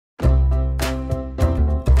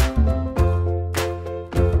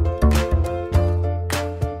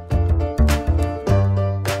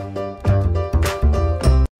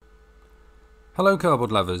Hello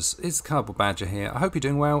cardboard lovers, it's Cardboard Badger here. I hope you're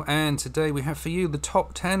doing well, and today we have for you the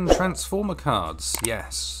top 10 Transformer cards.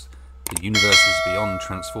 Yes, the universes beyond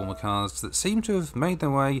Transformer cards that seem to have made their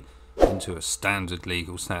way into a standard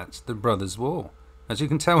legal set, the Brothers War. As you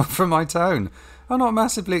can tell from my tone, I'm not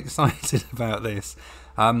massively excited about this.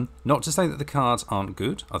 Not to say that the cards aren't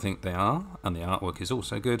good, I think they are, and the artwork is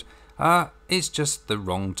also good. It's just the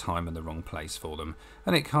wrong time and the wrong place for them,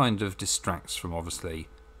 and it kind of distracts from, obviously,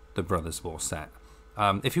 the Brothers War set.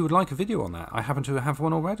 If you would like a video on that, I happen to have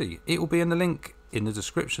one already. It will be in the link in the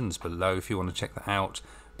descriptions below if you want to check that out.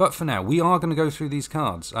 But for now, we are going to go through these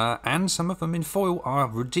cards, and some of them in foil are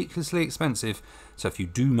ridiculously expensive. So if you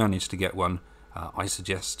do manage to get one, I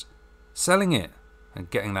suggest selling it and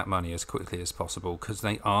getting that money as quickly as possible, because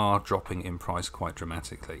they are dropping in price quite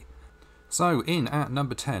dramatically. So in at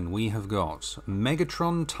number 10 we have got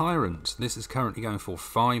Megatron Tyrant. This is currently going for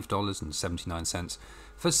 $5.79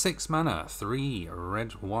 for 6 mana, 3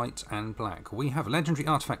 red, white and black. We have Legendary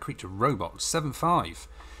Artifact Creature Robot 7/5.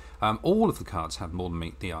 All of the cards have more than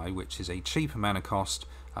meet the eye, which is a cheaper mana cost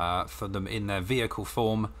for them in their vehicle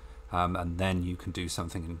form, and then you can do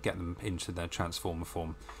something and get them into their Transformer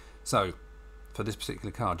form. So for this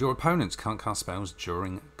particular card, your opponents can't cast spells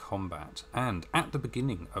during combat, and at the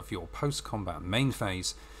beginning of your post-combat main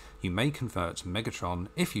phase, you may convert Megatron.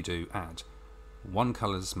 If you do, add 1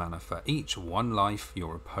 colour's mana for each 1 life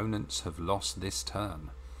your opponents have lost this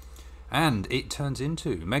turn. And it turns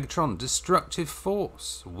into Megatron Destructive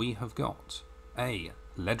Force. We have got a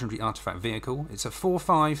Legendary Artifact Vehicle. It's a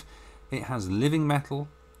 4/5. It has living metal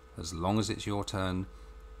as long as it's your turn.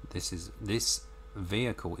 This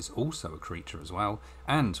vehicle is also a creature as well,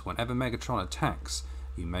 and whenever Megatron attacks,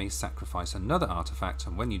 you may sacrifice another artifact,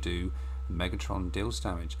 and when you do, Megatron deals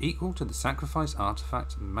damage equal to the sacrifice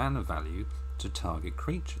artifact mana value to target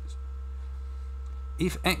creatures.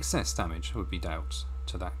 If excess damage would be dealt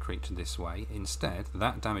to that creature this way, instead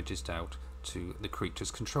that damage is dealt to the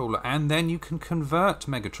creature's controller, and then you can convert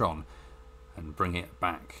Megatron and bring it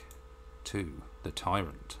back to the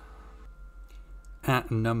Tyrant.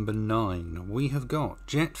 At number 9 we have got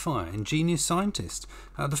Jetfire, Ingenious Scientist,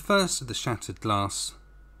 the first of the Shattered Glass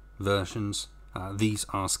versions. These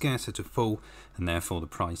are scarcer to full, and therefore the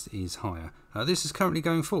price is higher. This is currently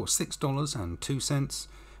going for $6.02.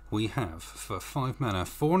 We have, for 5 mana,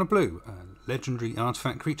 4 and a blue, Legendary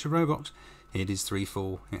Artifact Creature Robot. It is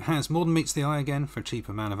 3/4. It has more than meets the eye again for a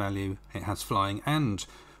cheaper mana value. It has flying, and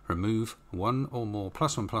remove 1 or more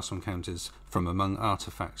 +1/+1 counters from among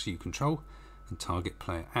artifacts you control, and target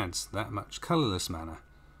player adds that much colourless mana.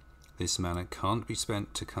 This mana can't be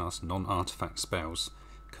spent to cast non-artifact spells.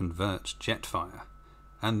 Convert Jetfire.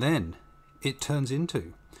 And then it turns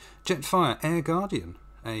into Jetfire Air Guardian,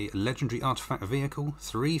 a Legendary Artifact Vehicle,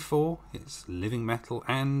 3/4. It's living metal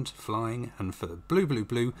and flying, and for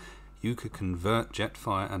blue, you could convert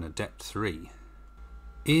Jetfire and Adept 3.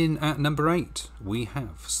 In at number 8 we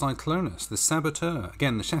have Cyclonus, the Saboteur.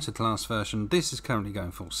 Again, the Shattered Glass version. This is currently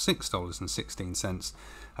going for $6.16.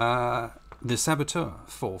 The Saboteur,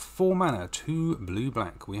 for 4 mana, 2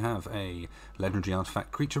 blue-black. We have a Legendary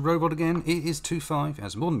Artifact Creature Robot again. It is 2/5. It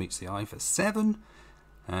has more than meets the eye for 7,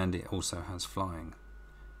 and it also has flying.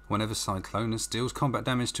 Whenever Cyclonus deals combat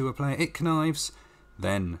damage to a player, it connives.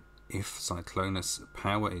 Then, if Cyclonus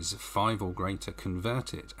power is 5 or greater,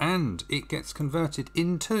 convert it, and it gets converted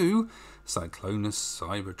into Cyclonus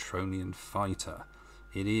Cybertronian Fighter.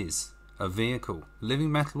 It is a vehicle,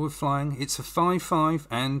 living metal with flying. It's a 5/5,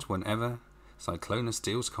 and whenever Cyclonus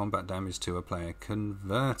deals combat damage to a player,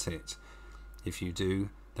 convert it. If you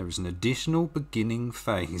do, there is an additional beginning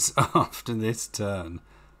phase after this turn.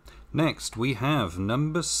 Next we have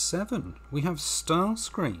number 7. We have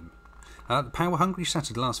Starscream. The Power Hungry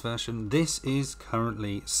Shattered Glass version. This is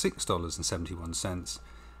currently $6.71,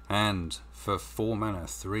 and for 4 mana,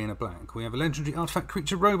 3 and a black, we have a Legendary Artifact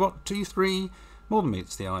Creature Robot, 2/3, more than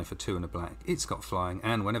meets the eye for 2 and a black. It's got flying,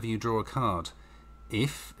 and whenever you draw a card,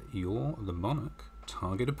 if you're the Monarch,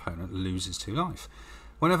 target opponent loses 2 life.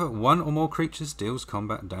 Whenever 1 or more creatures deals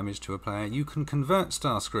combat damage to a player, you can convert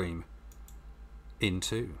Starscream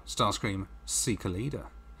into Starscream Seeker Leader.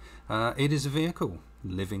 It is a vehicle,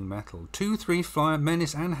 living metal, 2/3 flyer,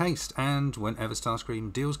 menace and haste, and whenever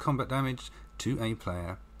Starscream deals combat damage to a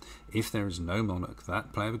player, if there is no Monarch,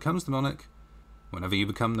 that player becomes the Monarch. Whenever you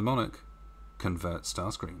become the Monarch, convert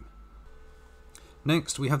Starscream.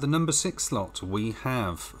 Next we have the number 6 slot. We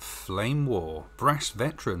have Flame War, Brash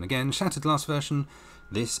Veteran, again Shattered Glass version.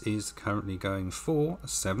 This is currently going for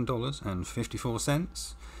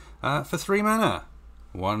 $7.54. For 3 mana,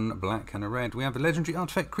 1 black and a red. We have a Legendary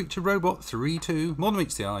Artifact Creature Robot, 3/2, more than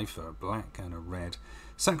meets the eye for a black and a red.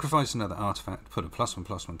 Sacrifice another artifact, put a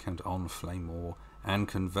 +1/+1 counter on Flame War, and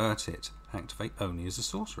convert it. Activate only as a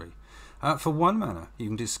sorcery. For 1 mana, you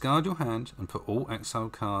can discard your hand and put all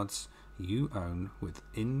exiled cards you own with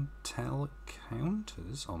intel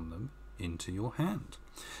counters on them into your hand.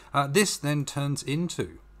 This then turns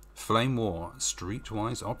into Flame War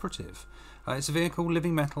Streetwise Operative. It's a vehicle,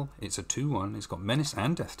 living metal, it's a 2/1, it's got Menace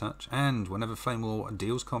and Death Touch, and whenever Flame War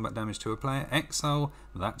deals combat damage to a player, exile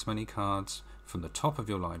that many cards from the top of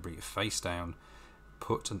your library face down,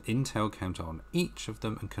 put an intel counter on each of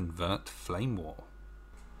them and convert Flame War.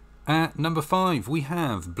 At number 5 we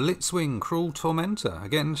have Blitzwing Cruel Tormentor.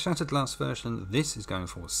 Again, Shattered Glass version. This is going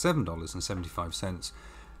for $7.75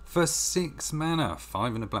 for 6 mana,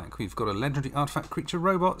 5 and a black. We've got a legendary artifact creature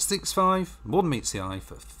robot, 6/5, more than meets the eye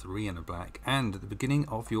for 3 and a black. And at the beginning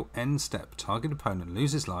of your end step, target opponent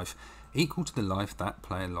loses life equal to the life that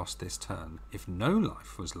player lost this turn. If no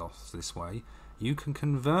life was lost this way, you can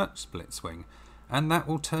convert Blitzwing, and that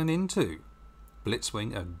will turn into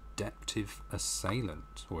Blitzwing Adaptive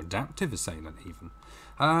Assailant, or Adaptive Assailant even.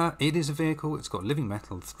 It is a vehicle, it's got living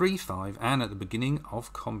metal, 3/5, and at the beginning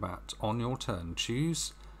of combat on your turn,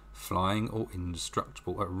 choose flying or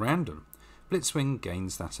indestructible at random. Blitzwing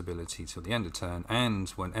gains that ability till the end of turn, and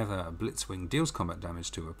whenever a Blitzwing deals combat damage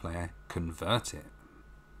to a player, convert it.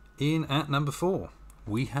 In at number 4,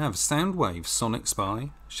 we have Soundwave Sonic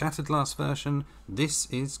Spy, Shattered Glass version. This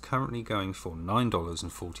is currently going for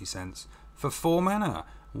 $9.40 for 4 mana,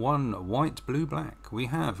 1 white, blue, black. We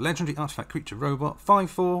have legendary artifact creature robot,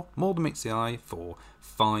 5/4, more than meets the eye for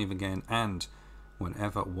 5 again, and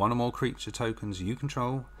whenever one or more creature tokens you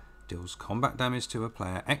control deals combat damage to a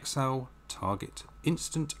player, exile target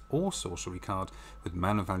instant or sorcery card with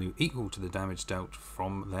mana value equal to the damage dealt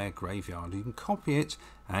from their graveyard. You can copy it,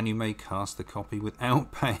 and you may cast the copy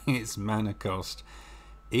without paying its mana cost.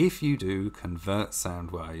 If you do, convert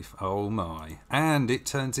Soundwave. Oh my. And it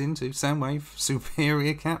turns into Soundwave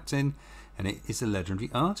Superior Captain, and it is a legendary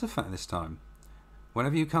artifact this time.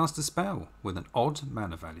 Whenever you cast a spell with an odd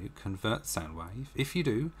mana value, convert Soundwave. If you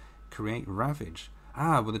do, create Ravage.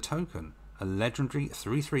 With a token. A legendary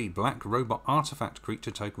 3/3 black robot artifact creature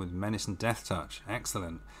token with Menace and Death Touch.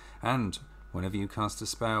 Excellent. And whenever you cast a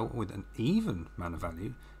spell with an even mana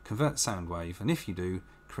value, convert Soundwave, and if you do,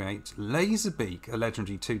 create Laserbeak, a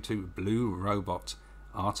legendary 2/2 blue robot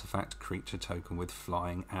artifact creature token with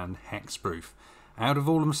flying and hexproof. Out of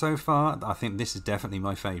all of them so far, I think this is definitely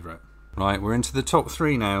my favourite. Right, we're into the top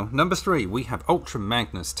 3 now. Number 3, we have Ultra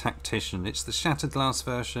Magnus Tactician. It's the Shattered Glass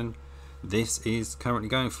version. This is currently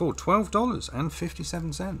going for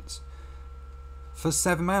 $12.57. For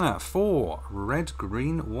 7 mana, 4 red,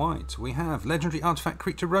 green, white, we have legendary artifact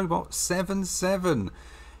creature robot, 7/7.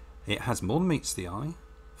 It has more than meets the eye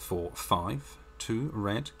for 5, 2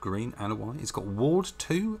 red, green, and a white. It's got ward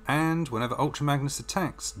 2, and whenever Ultra Magnus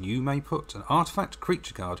attacks, you may put an artifact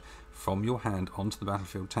creature card from your hand onto the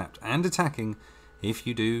battlefield tapped and attacking. If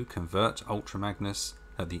you do, convert Ultra Magnus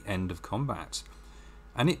at the end of combat.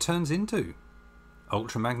 And it turns into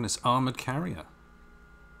Ultra Magnus Armoured Carrier.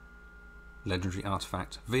 Legendary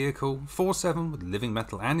artifact vehicle, 4/7 with living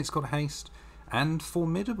metal, and it's got haste and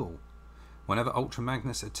formidable. Whenever Ultra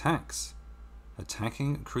Magnus attacks,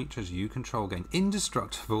 attacking creatures you control gain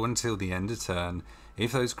indestructible until the end of turn.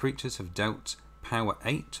 If those creatures have dealt power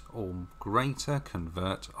 8 or greater,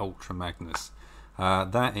 convert Ultra Magnus.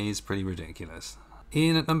 That is pretty ridiculous.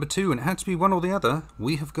 In at number 2, and it had to be one or the other,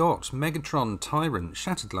 we have got Megatron Tyrant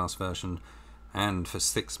Shattered Glass version, and for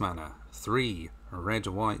 6 mana, 3 red,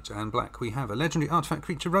 white, and black, we have a legendary artifact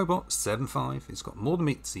creature robot, 7/5. It's got more than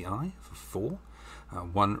meets the eye for 4,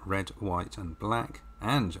 1 red, white, and black,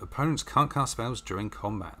 and opponents can't cast spells during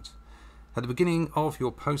combat. At the beginning of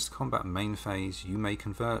your post-combat main phase, you may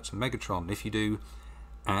convert Megatron. If you do,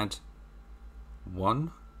 add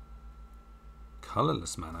 1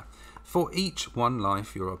 colourless mana for each 1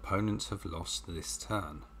 life your opponents have lost this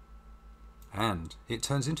turn. And it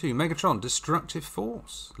turns into Megatron Destructive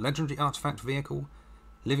Force, legendary artifact vehicle,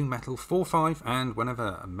 living metal, 4/5, and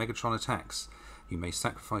whenever a Megatron attacks, you may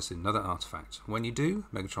sacrifice another artifact. When you do,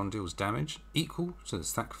 Megatron deals damage equal to the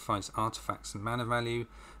sacrifice artifact's mana value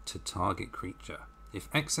to target creature. If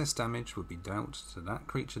excess damage would be dealt to that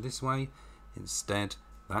creature this way, instead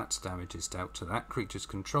that damage is dealt to that creature's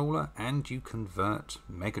controller, and you convert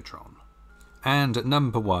Megatron. And at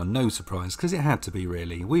number 1, no surprise, because it had to be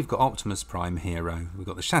really, we've got Optimus Prime Hero. We've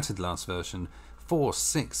got the Shattered Glass version, 4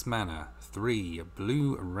 6 mana, 3 a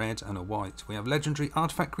blue, a red, and a white. We have legendary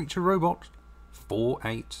artifact creature robot,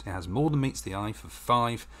 4/8. It has more than meets the eye for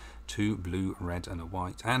 5, 2 blue, red, and a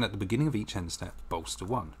white. And at the beginning of each end step, bolster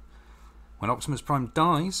 1. When Optimus Prime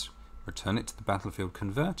dies, return it to the battlefield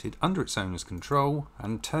converted under its owner's control,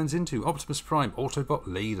 and turns into Optimus Prime Autobot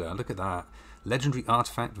Leader. Look at that. Legendary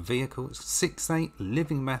artifact vehicle, 6/8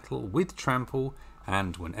 living metal with trample,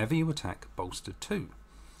 and whenever you attack, bolster 2.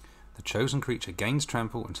 The chosen creature gains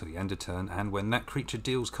trample until the end of turn, and when that creature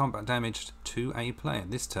deals combat damage to a player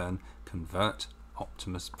this turn, convert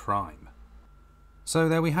Optimus Prime. So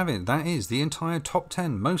there we have it. That is the entire top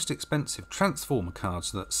 10 most expensive Transformer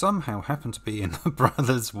cards that somehow happen to be in the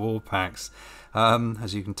Brothers War packs.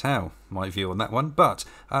 As you can tell, my view on that one. But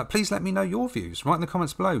please let me know your views. Write in the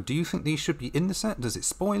comments below. Do you think these should be in the set? Does it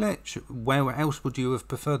spoil it? Where else would you have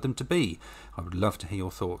preferred them to be? I would love to hear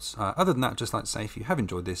your thoughts. Other than that, just like to say, if you have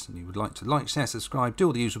enjoyed this and you would like to like, share, subscribe, do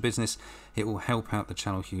all the usual business, it will help out the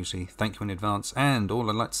channel hugely. Thank you in advance. And all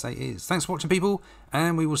I'd like to say is thanks for watching, people,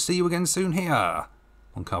 and we will see you again soon here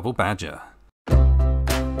on Cardboard Badger.